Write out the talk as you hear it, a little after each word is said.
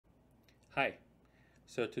Hi.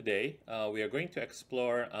 So today we are going to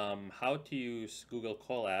explore how to use Google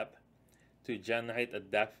Colab to generate a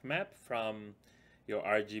depth map from your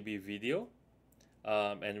RGB video.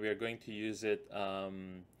 And we are going to use it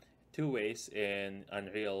two ways in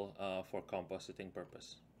Unreal for compositing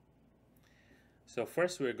purpose. So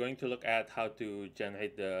first we're going to look at how to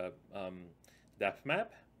generate the depth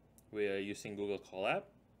map. We are using Google Colab.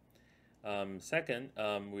 Second,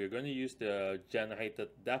 we're going to use the generated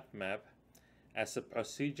depth map as a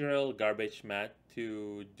procedural garbage mat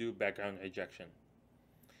to do background rejection.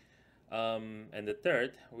 And the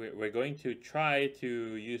third, we're going to try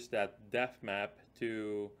to use that depth map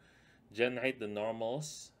to generate the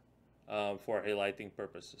normals for relighting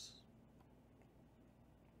purposes.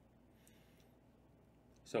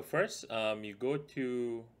 So first, you go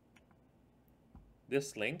to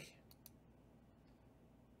this link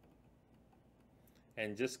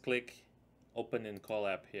and just click Open in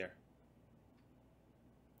Colab here.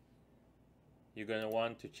 You're going to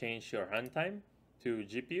want to change your runtime to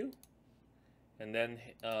GPU and then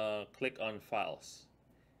click on Files.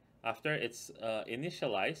 After it's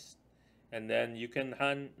initialized, and then you can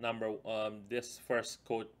run this first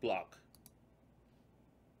code block.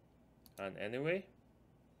 And anyway,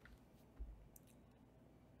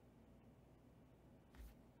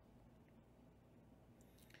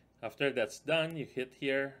 after that's done, you hit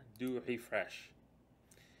here, do refresh.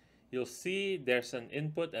 You'll see there's an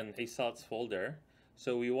input and results folder.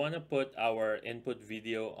 So we want to put our input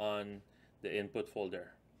video on the input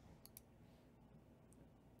folder.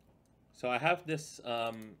 So I have this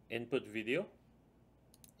input video.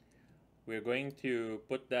 We're going to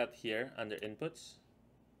put that here under inputs.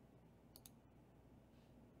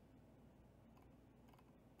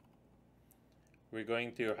 We're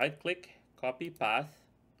going to right click, copy path,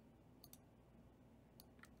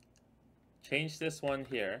 change this one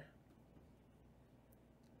here,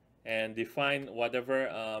 and define whatever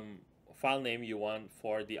file name you want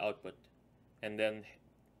for the output, and then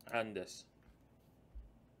run this.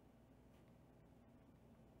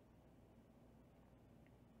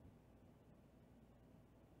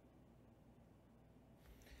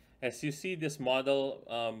 As you see, this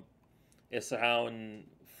model is around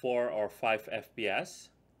 4 or 5 FPS.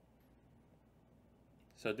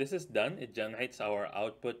 So this is done. It generates our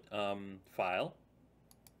output file.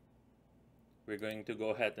 We're going to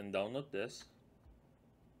go ahead and download this.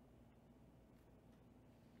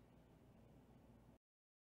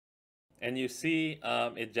 And you see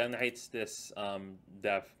it generates this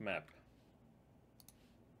depth map.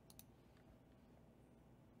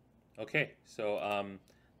 Okay, so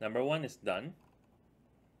number one is done.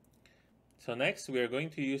 So next, we are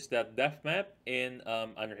going to use that depth map in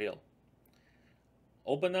Unreal.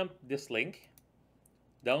 Open up this link,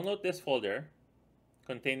 download this folder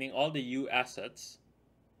containing all the U assets.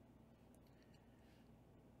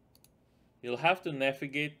 You'll have to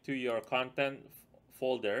navigate to your content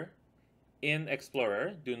folder in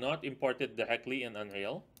Explorer. Do not import it directly in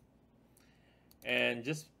Unreal. And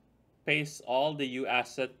just paste all the U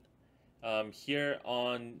asset here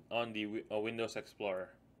on the Windows Explorer.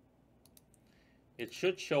 It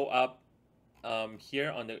should show up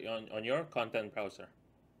here on your content browser.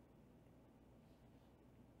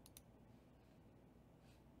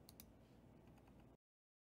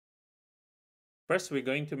 First, we're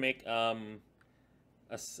going to make a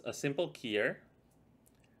simple keyer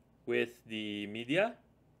with the media,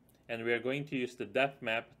 and we are going to use the depth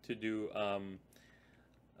map to do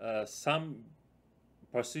some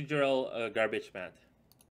procedural garbage mat.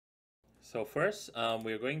 So first,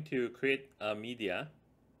 we're going to create a media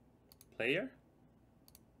player.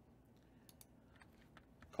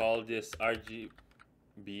 Call this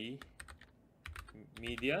RGB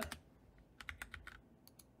media.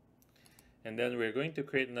 And then we're going to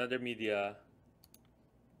create another media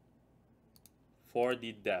for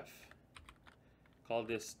the depth. Call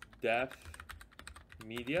this depth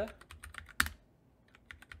media.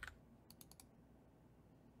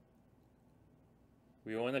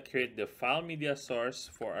 We want to create the file media source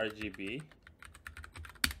for RGB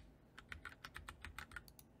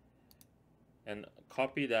and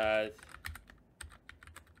copy that,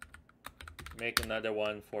 make another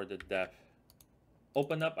one for the depth.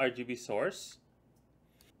 Open up RGB source.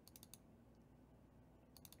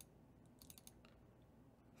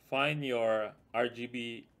 Find your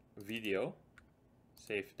RGB video,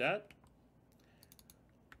 save that.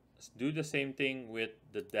 Do the same thing with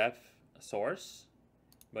the depth source,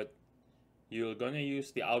 but you're going to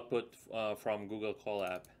use the output from Google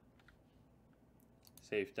Colab.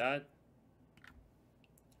 Save that.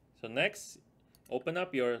 So next, open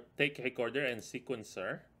up your tape recorder and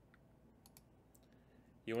sequencer.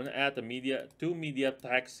 you want to add two media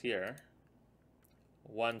tags here,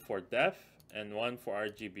 one for def and one for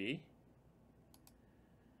RGB.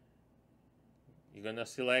 You're gonna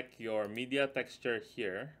select your media texture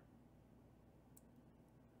here.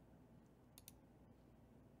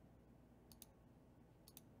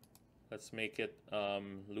 Let's make it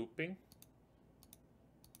looping,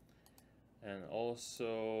 and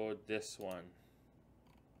also this one.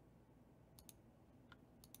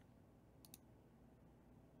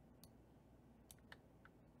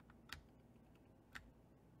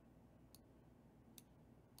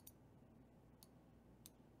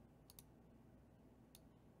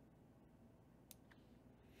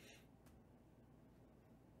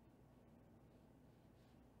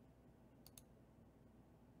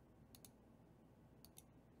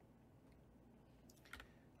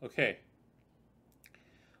 Okay,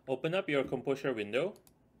 open up your Compositor window,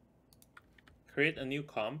 create a new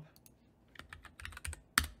comp,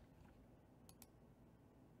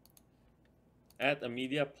 add a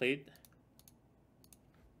media plate,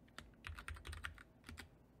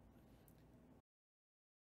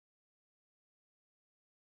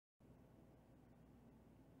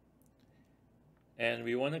 and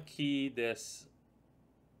we want to key this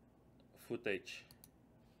footage.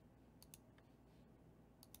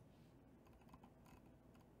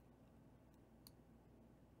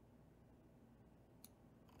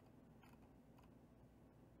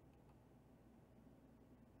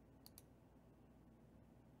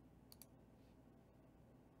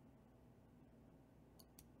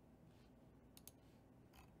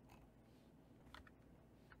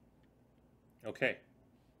 Okay.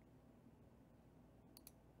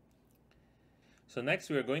 So next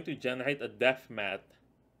we are going to generate a Depthmap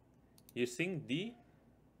using the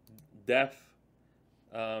depth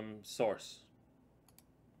source.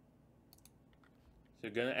 So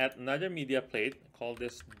you're going to add another media plate, call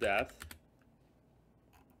this depth.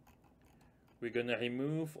 We're going to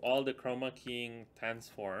remove all the chroma keying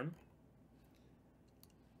transform.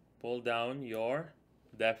 Pull down your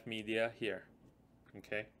depth media here.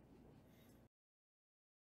 Okay.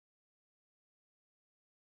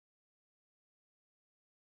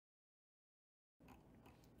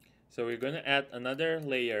 So we're going to add another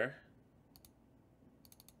layer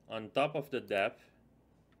on top of the depth.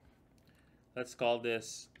 Let's call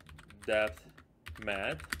this depth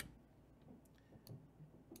mat.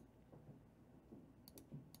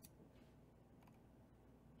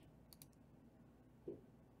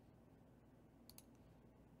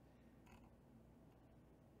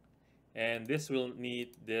 And this will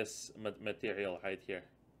need this material right here.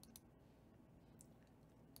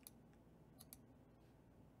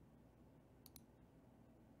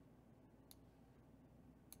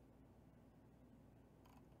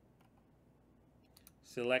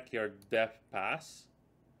 Select your depth pass.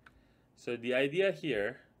 So the idea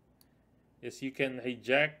here is you can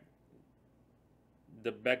reject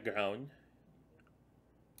the background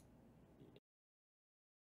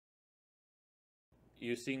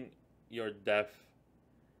using your depth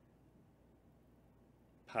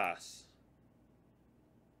pass.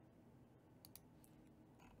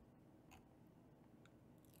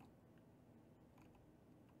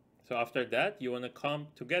 So after that, you want to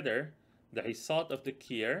comp together the result of the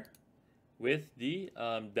keyer with the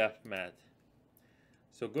depth mat.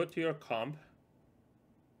 So go to your comp,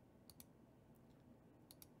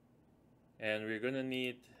 and we're going to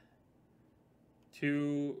need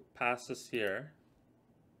two passes here.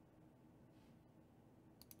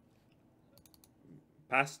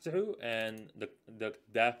 Pass through and the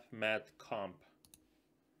depth mat comp.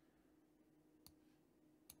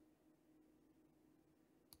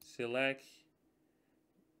 Select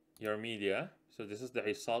your media. So this is the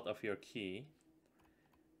result of your key.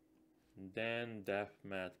 Then depth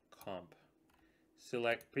mat comp.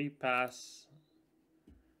 Select pre-pass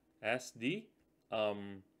as the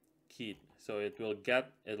key. So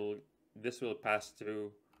this will pass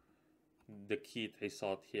through the keyed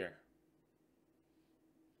result here.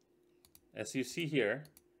 As you see here,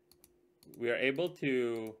 we are able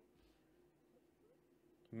to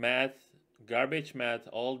garbage matte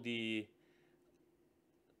all the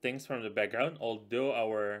things from the background, although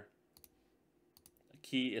our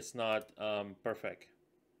key is not perfect.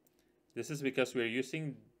 This is because we're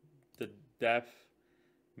using the depth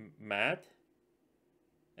mat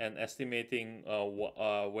and estimating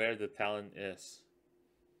where the talent is.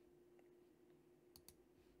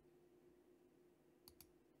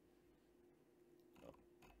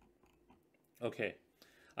 Okay,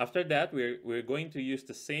 after that we're going to use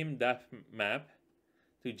the same depth map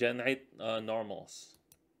to generate normals.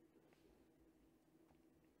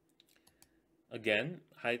 again,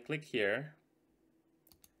 right click here,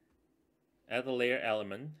 add a layer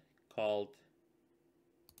element called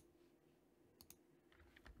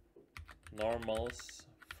normals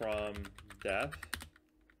from depth.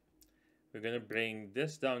 We're going to bring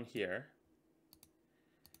this down here,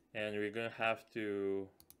 and we're going to have to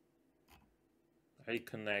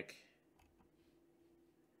reconnect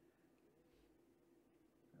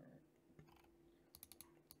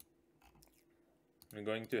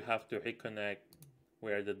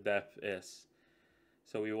where the depth is.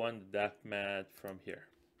 So we want the Depthmap from here,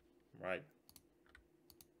 right?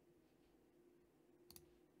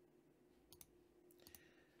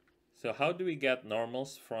 So how do we get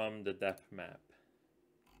normals from the Depthmap?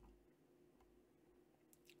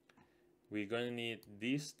 We're going to need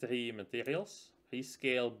these three materials: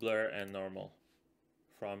 rescale, blur, and normal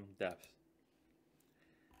from depth.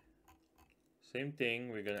 Same thing,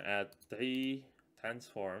 we're going to add 3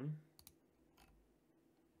 transform,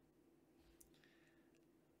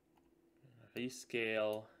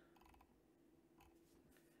 rescale,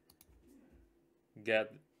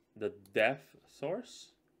 get the depth source,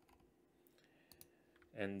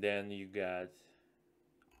 and then you got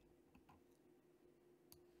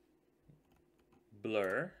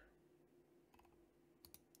blur,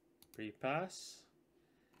 pre-pass,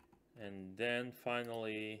 and then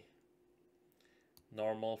finally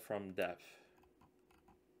normal from depth,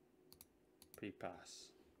 pre-pass.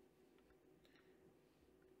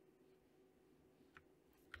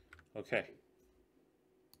 Okay.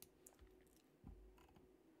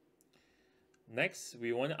 Next,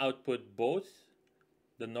 we want to output both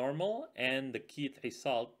the normal and the keyed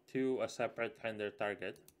result to a separate render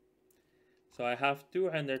target. So I have 2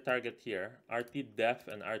 render target here, RT depth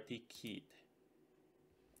and RT keyed.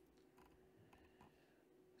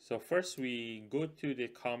 So first we go to the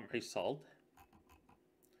comp result,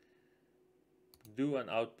 do an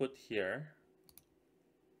output here,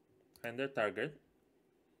 render target,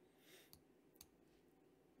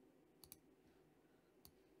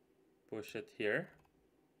 push it here,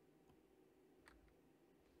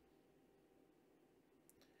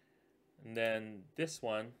 and then this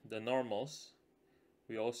one, the normals,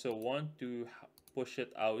 we also want to push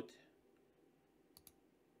it out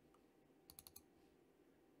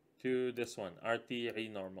to this one, RT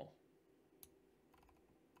renormal.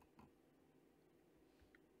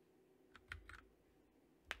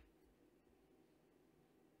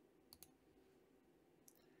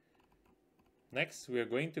 Next, we are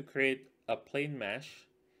going to create a plane mesh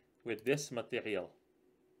with this material.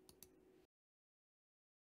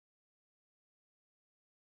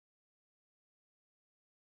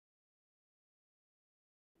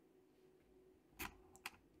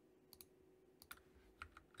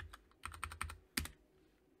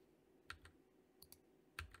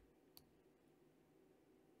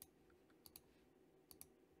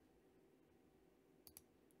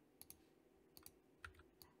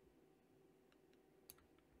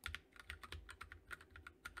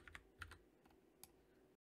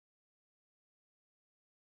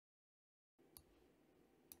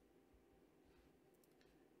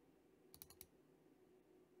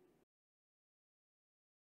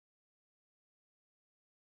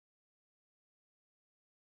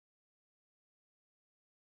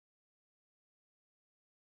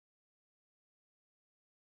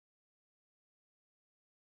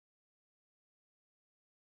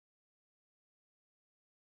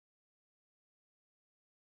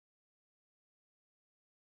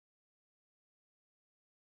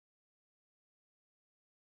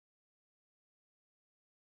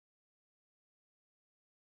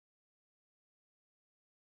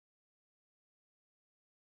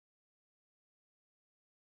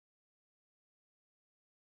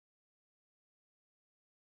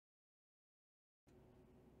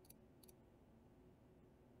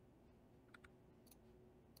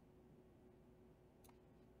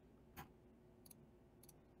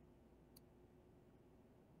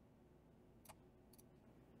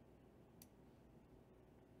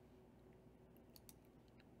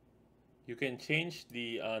 You can change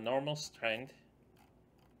the normal strength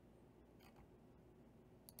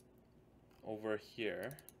over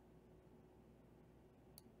here.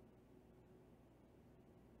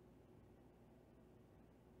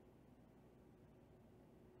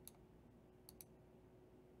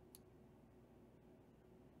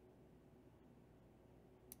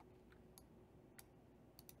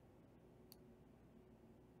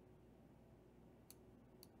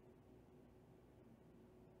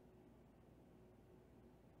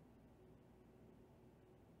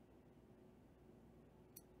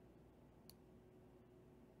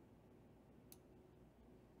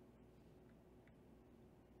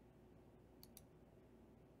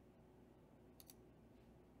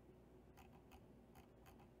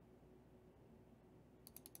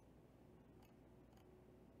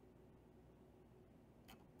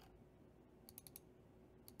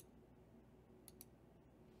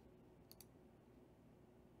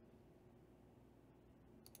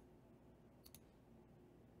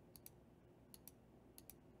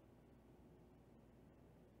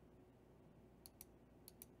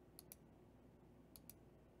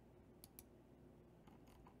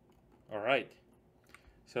 All right.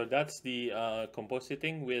 So that's the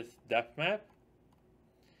compositing with Depthmap.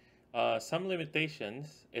 Some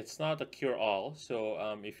limitations. It's not a cure-all.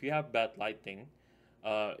 So if you have bad lighting,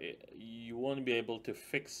 you won't be able to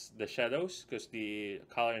fix the shadows because the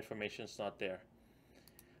color information is not there.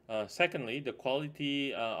 Secondly, the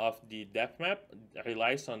quality of the depth map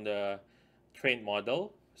relies on the trained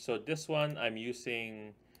model. So this one, I'm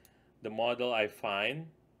using the model I find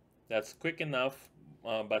that's quick enough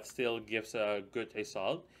but still gives a good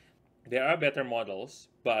result. There are better models,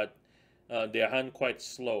 but they run quite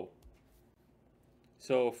slow.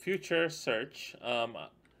 So future search,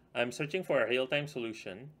 I'm searching for a real-time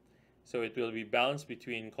solution. So it will be balanced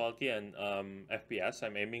between quality and FPS.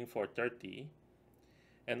 I'm aiming for 30.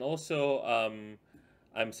 And also,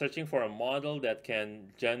 I'm searching for a model that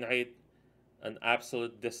can generate an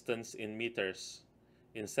absolute distance in meters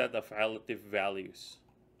instead of relative values.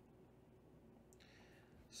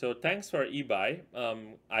 So thanks for Ibai.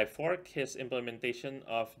 I forked his implementation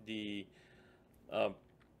of the uh,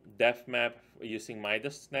 Depthmap using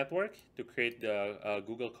Midas network to create the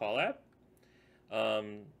Google Colab.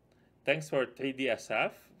 Um, Thanks for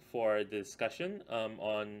 3DSF for the discussion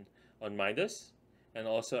on Midas, and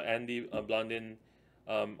also Andy Blondin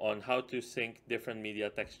on how to sync different media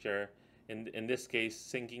texture. In this case,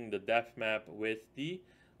 syncing the depth map with the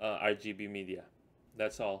RGB media.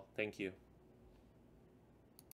 That's all. Thank you.